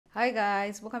Hi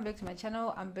guys, welcome back to my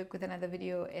channel. I'm back with another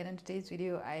video, and in today's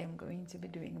video I am going to be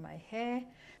doing my hair.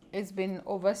 It's been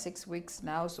over 6 weeks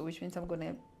now, so which means I'm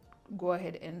gonna go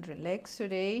ahead and relax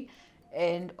today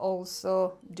and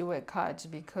also do a cut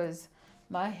because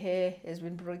my hair has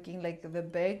been breaking, like the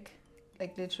back,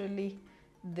 like literally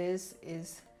this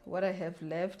is what I have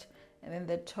left, and then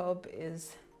the top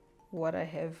is what I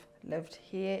have left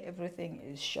here. Everything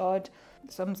is short,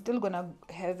 so I'm still gonna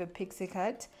have a pixie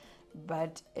cut,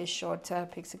 but a shorter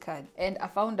pixie cut. And I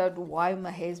found out why my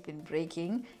hair has been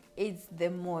breaking. It's the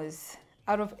mousse.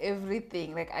 Out of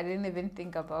everything, like I didn't even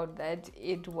think about that.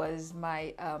 It was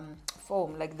my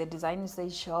foam, like the design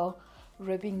essential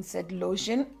wrapping set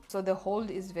lotion. So the hold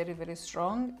is very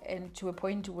strong, and to a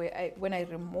point where when I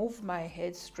remove my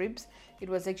hair strips, it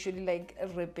was actually like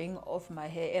ripping off my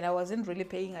hair, and I wasn't really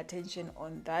paying attention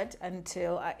on that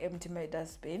until I emptied my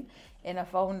dustbin and I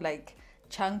found like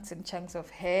chunks and chunks of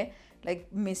hair, like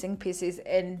missing pieces.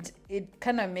 And it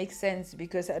kind of makes sense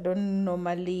because I don't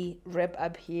normally wrap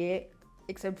up here,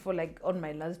 except for like on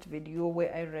my last video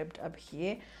where I wrapped up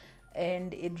here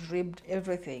and it ripped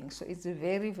everything. So it's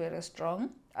very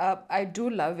strong. I do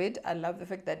love it. I love the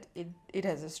fact that it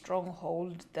has a strong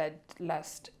hold that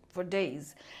lasts for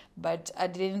days, but I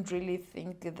didn't really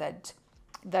think that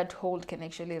hold can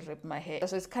actually rip my hair.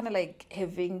 So it's kind of like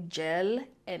having gel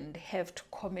and have to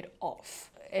comb it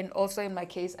off. And also in my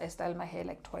case, I style my hair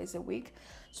like twice a week,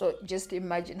 so just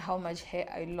imagine how much hair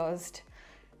I lost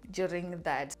during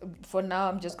that. For now,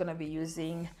 I'm just gonna be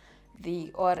using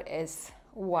the ORS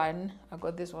one. I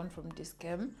got this one from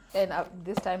Tresemme, and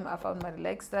this time I found my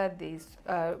relaxer, this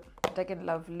Dark and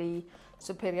Lovely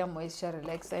Superior Moisture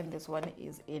Relaxer, and this one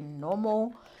is in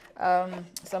normal.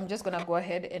 So I'm just gonna go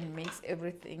ahead and mix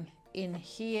everything in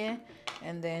here,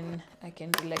 and then I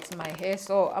can relax my hair.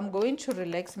 So I'm going to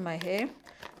relax my hair,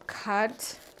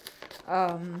 cut,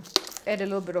 add a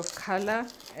little bit of color,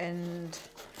 and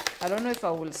I don't know if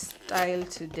I will style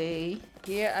today.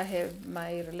 Here I have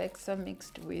my relaxer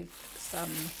mixed with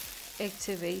some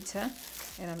activator,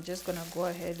 and I'm just gonna go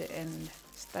ahead and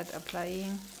start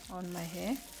applying on my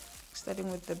hair, starting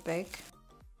with the back.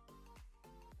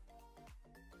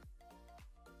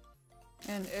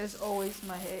 And as always,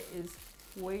 my hair is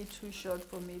way too short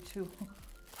for me to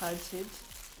part it.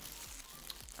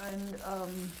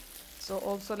 And so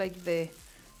also like the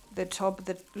top,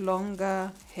 the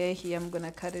longer hair here, I'm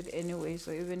gonna cut it anyway,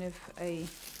 so even if I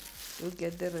do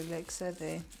get the relaxer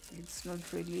there, it's not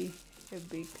really a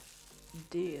big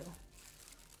deal.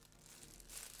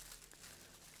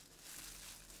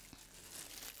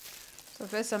 So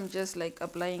first I'm just like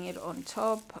applying it on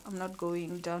top. I'm not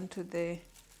going down to the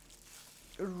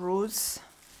roots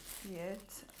yet.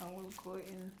 I will go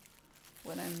in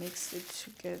when I mix it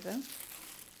together.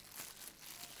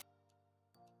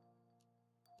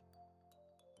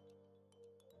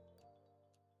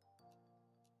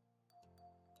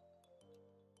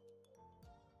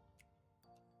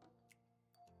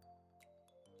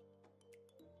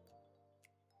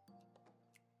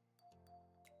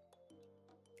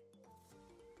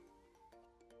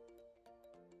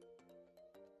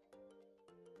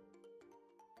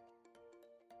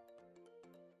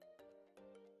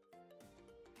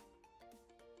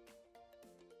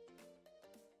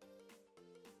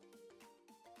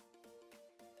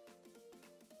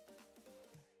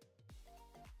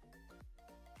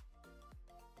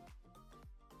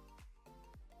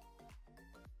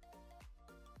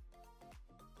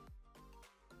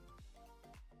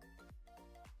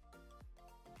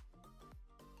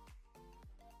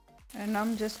 And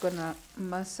I'm just gonna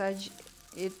massage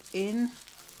it in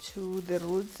to the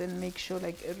roots and make sure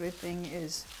like everything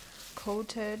is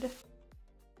coated.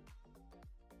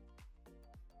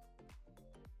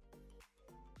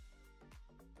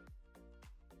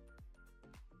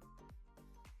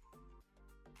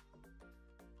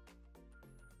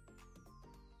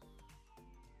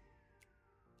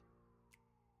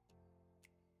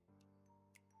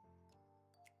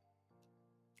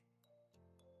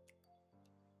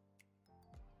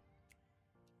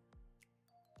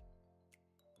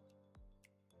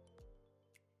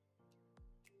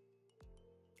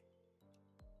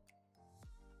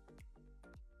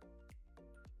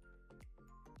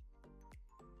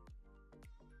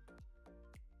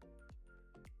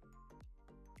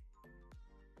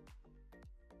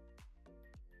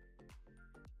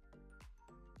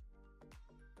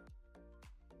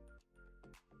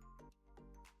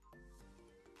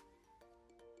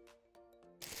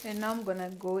 And now I'm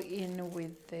gonna go in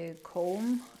with the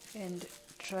comb and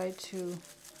try to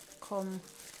comb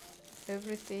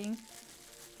everything,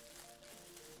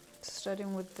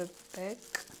 starting with the back.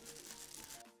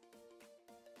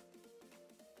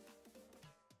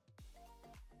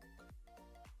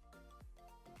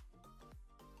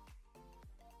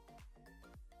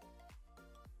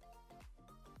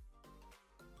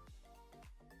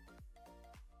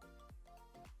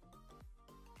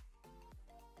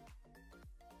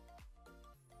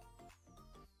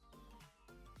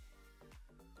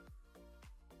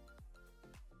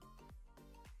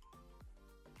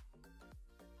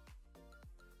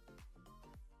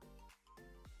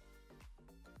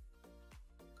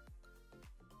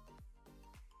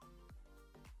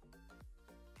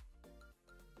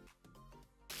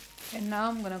 And now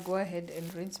I'm gonna go ahead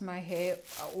and rinse my hair.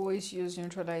 I always use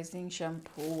neutralizing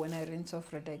shampoo when I rinse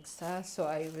off relaxer, so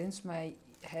I rinse my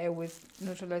hair with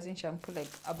neutralizing shampoo like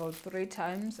about 3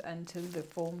 times until the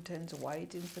foam turns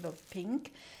white instead of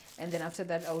pink, and then after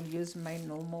that I'll use my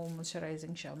normal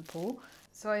moisturizing shampoo.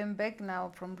 So I am back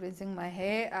now from rinsing my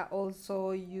hair. I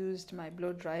also used my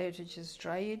blow dryer to just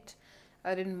dry it.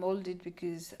 I didn't mold it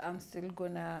because I'm still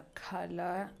gonna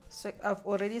color. So I've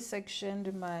already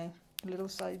sectioned my little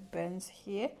side bands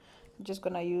here. I'm just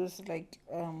gonna use like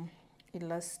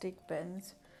elastic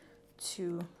bands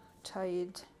to tie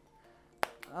it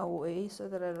away so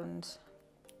that I don't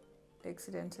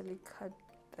accidentally cut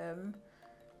them.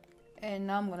 And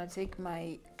now I'm gonna take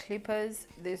my clippers.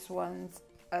 These ones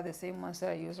are the same ones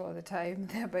that I use all the time.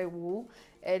 They're by Wool,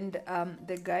 and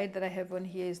the guide that I have on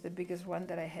here is the biggest one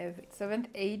that I have. It's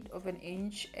 1/7 of an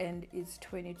inch and it's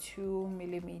 22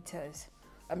 millimeters.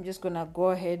 I'm just gonna go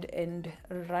ahead and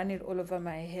run it all over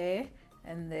my hair,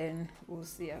 and then we'll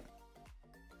see.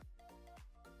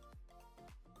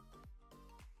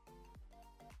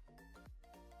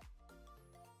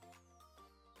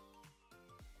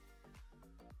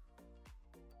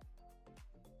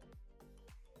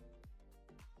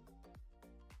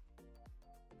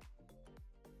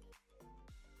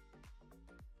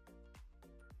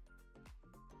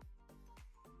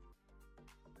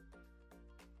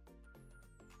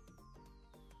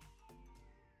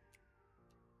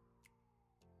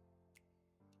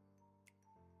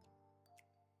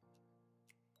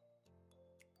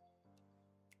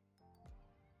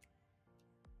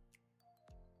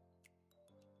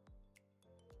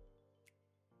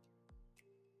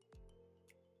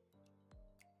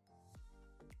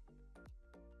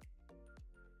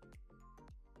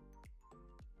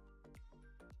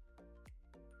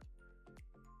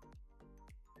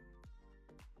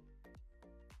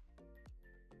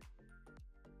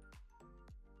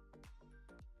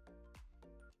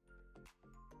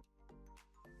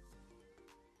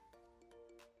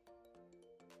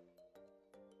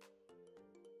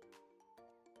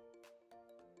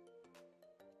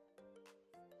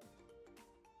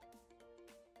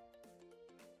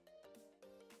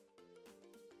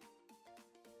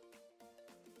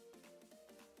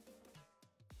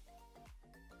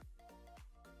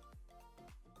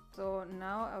 So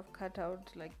now I've cut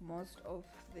out like most of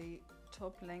the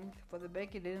top length. For the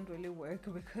back it didn't really work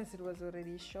because it was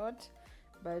already short,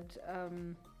 but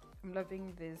I'm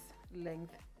loving this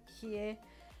length here.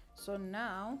 So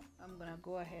now I'm gonna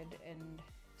go ahead and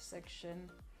section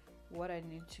what I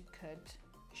need to cut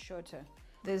shorter.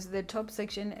 There's the top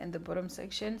section and the bottom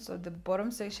section. So the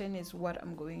bottom section is what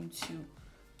I'm going to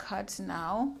cut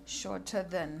now, shorter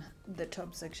than the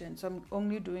top section. So I'm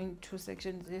only doing 2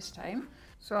 sections this time.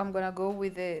 So I'm gonna go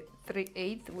with the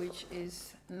 3/8, which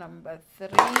is number 3,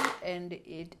 and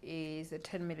it is a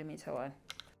 10 millimeter one.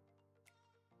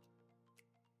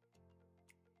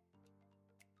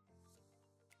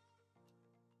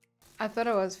 I thought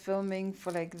I was filming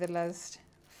for like the last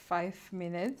 5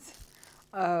 minutes,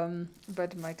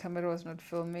 but my camera was not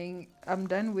filming. I'm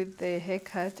done with the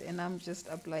haircut and I'm just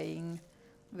applying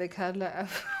the color. I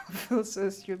feel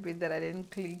so stupid that I didn't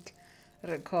click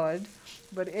record,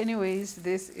 but anyways,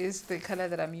 this is the color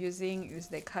that I'm using. Is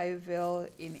the Caivil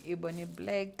in Ebony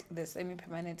Black, the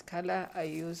semi-permanent color. I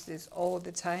use this all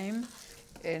the time,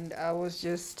 and I was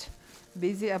just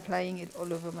busy applying it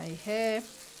all over my hair,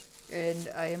 and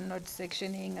I am not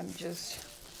sectioning. I'm just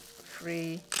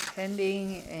free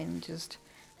handing and just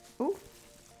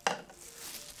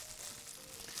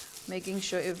making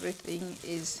sure everything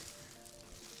is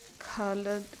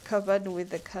covered with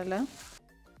the color.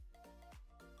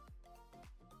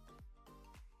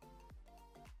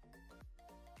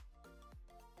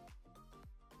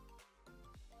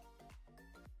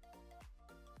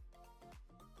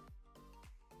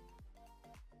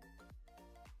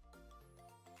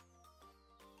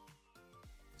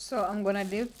 So I'm gonna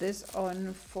leave this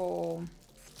on for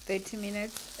 30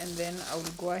 minutes and then I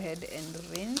will go ahead and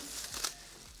rinse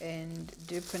and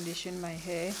deep condition my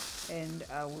hair, and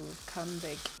I will come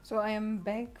back. So I am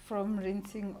back from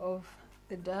rinsing off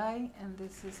the dye, and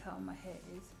this is how my hair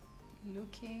is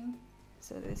looking.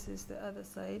 So this is the other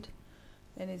side,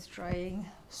 and it's drying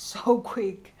so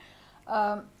quick.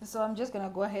 So I'm just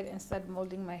gonna go ahead and start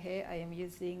molding my hair. I am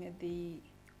using the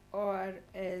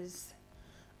ORS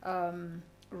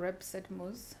Wrap Set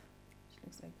Mousse, which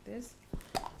looks like this.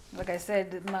 Like I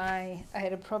said, I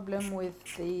had a problem with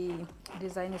the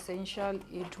Design Essential.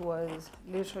 It was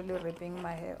literally ripping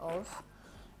my hair off.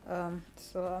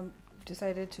 So I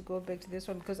decided to go back to this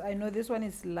one because I know this one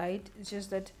is light. It's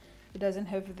just that it doesn't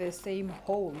have the same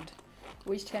hold.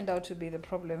 which turned out to be the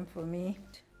problem for me.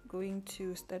 Going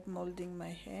to start molding my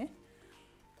hair,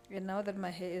 and now that my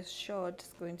hair is short,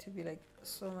 it's going to be like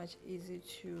so much easier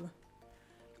to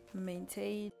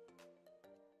maintain.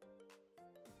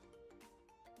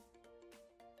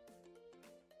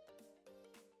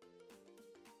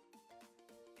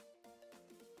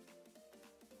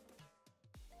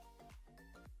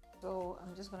 So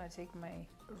I'm just gonna take my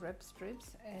wrap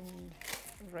strips and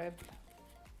wrap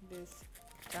this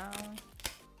down.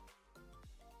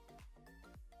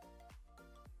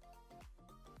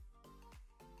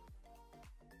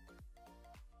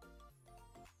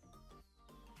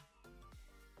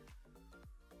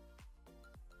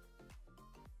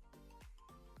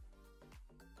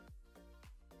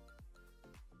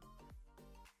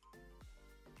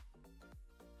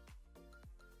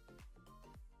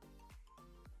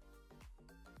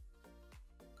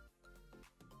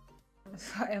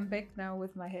 So I am back now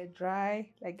with my hair dry,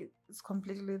 like it's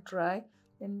completely dry,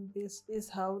 and this is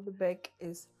how the back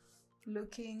is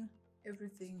looking.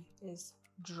 Everything is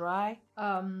dry.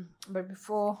 But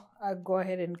before I go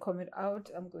ahead and comb it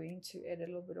out, I'm going to add a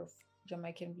little bit of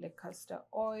Jamaican black castor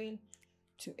oil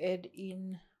to add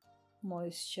in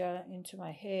moisture into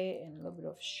my hair and a little bit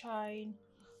of shine.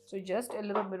 So just a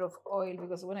little bit of oil,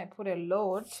 because when I put a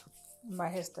lot, my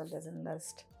hairstyle doesn't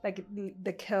last, like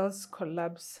the curls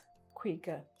collapse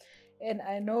quicker. And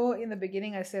I know in the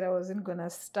beginning I said I wasn't gonna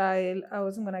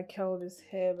curl this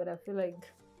hair, but I feel like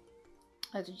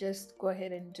I had to just go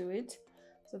ahead and do it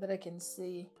so that I can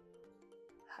see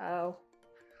how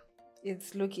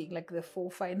it's looking, like the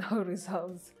full final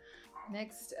results.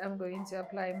 Next, I'm going to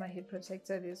apply my heat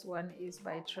protector. This one is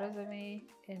by Tresemme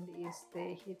and is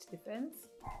the heat defense.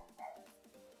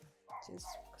 Just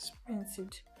rinse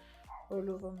it all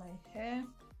over my hair.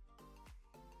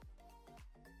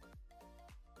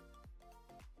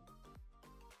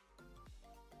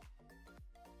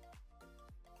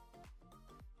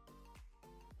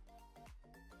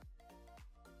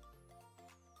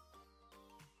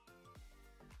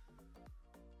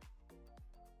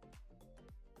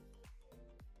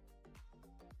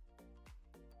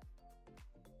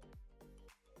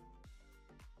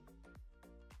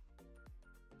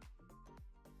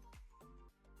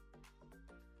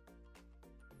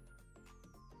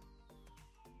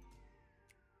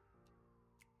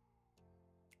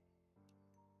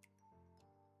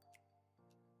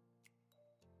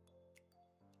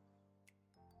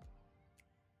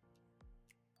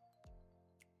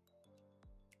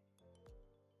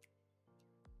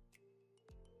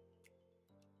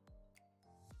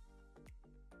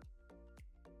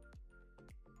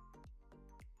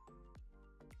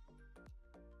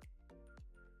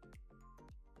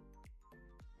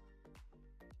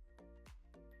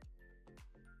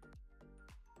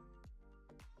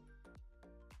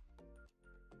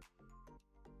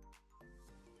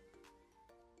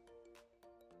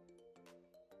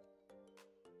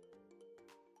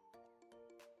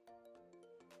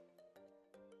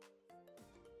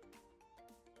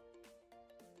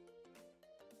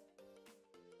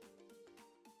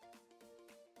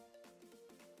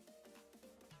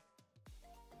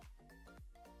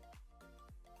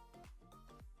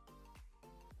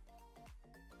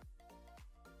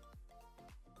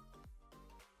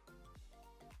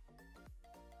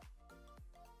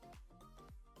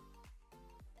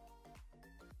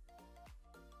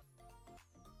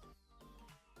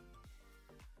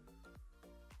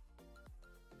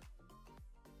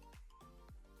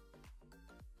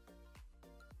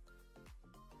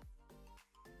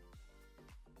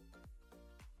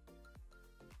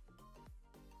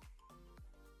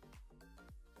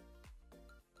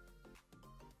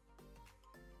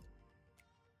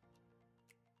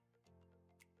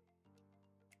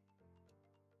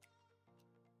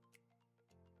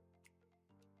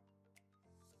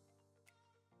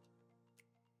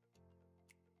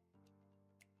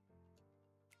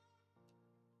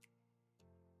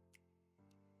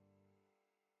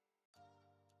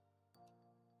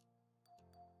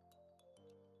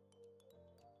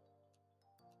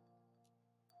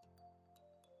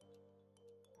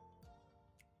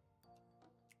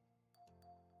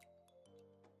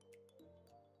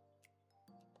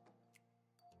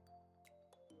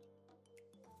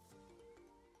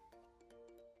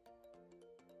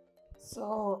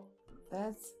 So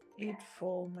that's it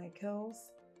for my curls.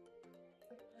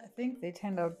 I think they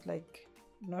turned out like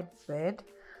not bad.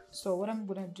 So what I'm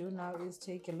gonna do now is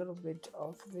take a little bit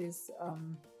of this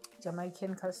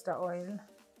Jamaican castor oil,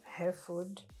 hair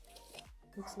food,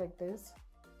 looks like this,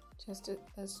 just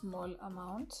a small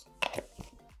amount,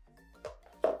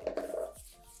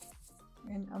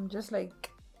 and I'm just like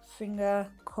finger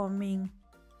combing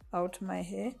out my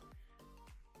hair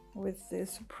with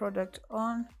this product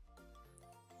on,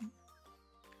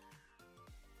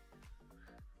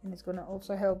 and it's gonna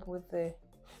also help with the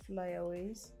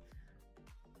flyaways.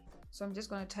 So I'm just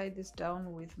gonna tie this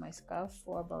down with my scarf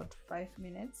for about 5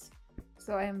 minutes.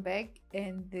 So I am back,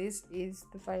 and this is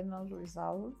the final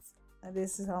results. And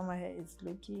this is how my hair is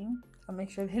looking. I'm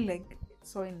actually like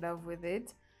so in love with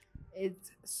it.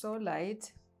 It's so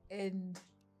light and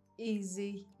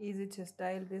easy to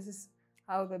style. This is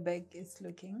how the back is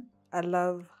looking. I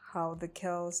love how the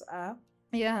curls are.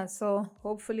 Yeah, so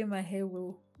hopefully my hair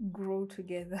will grow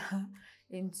together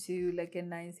into like a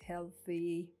nice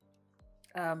healthy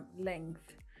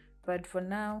length. But for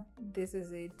now, this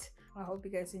is it. I hope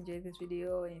you guys enjoyed this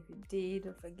video, and if you did,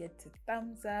 don't forget to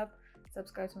thumbs up,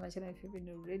 subscribe to my channel if you've been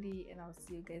already, and I'll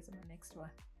see you guys in the next one.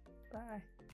 Bye.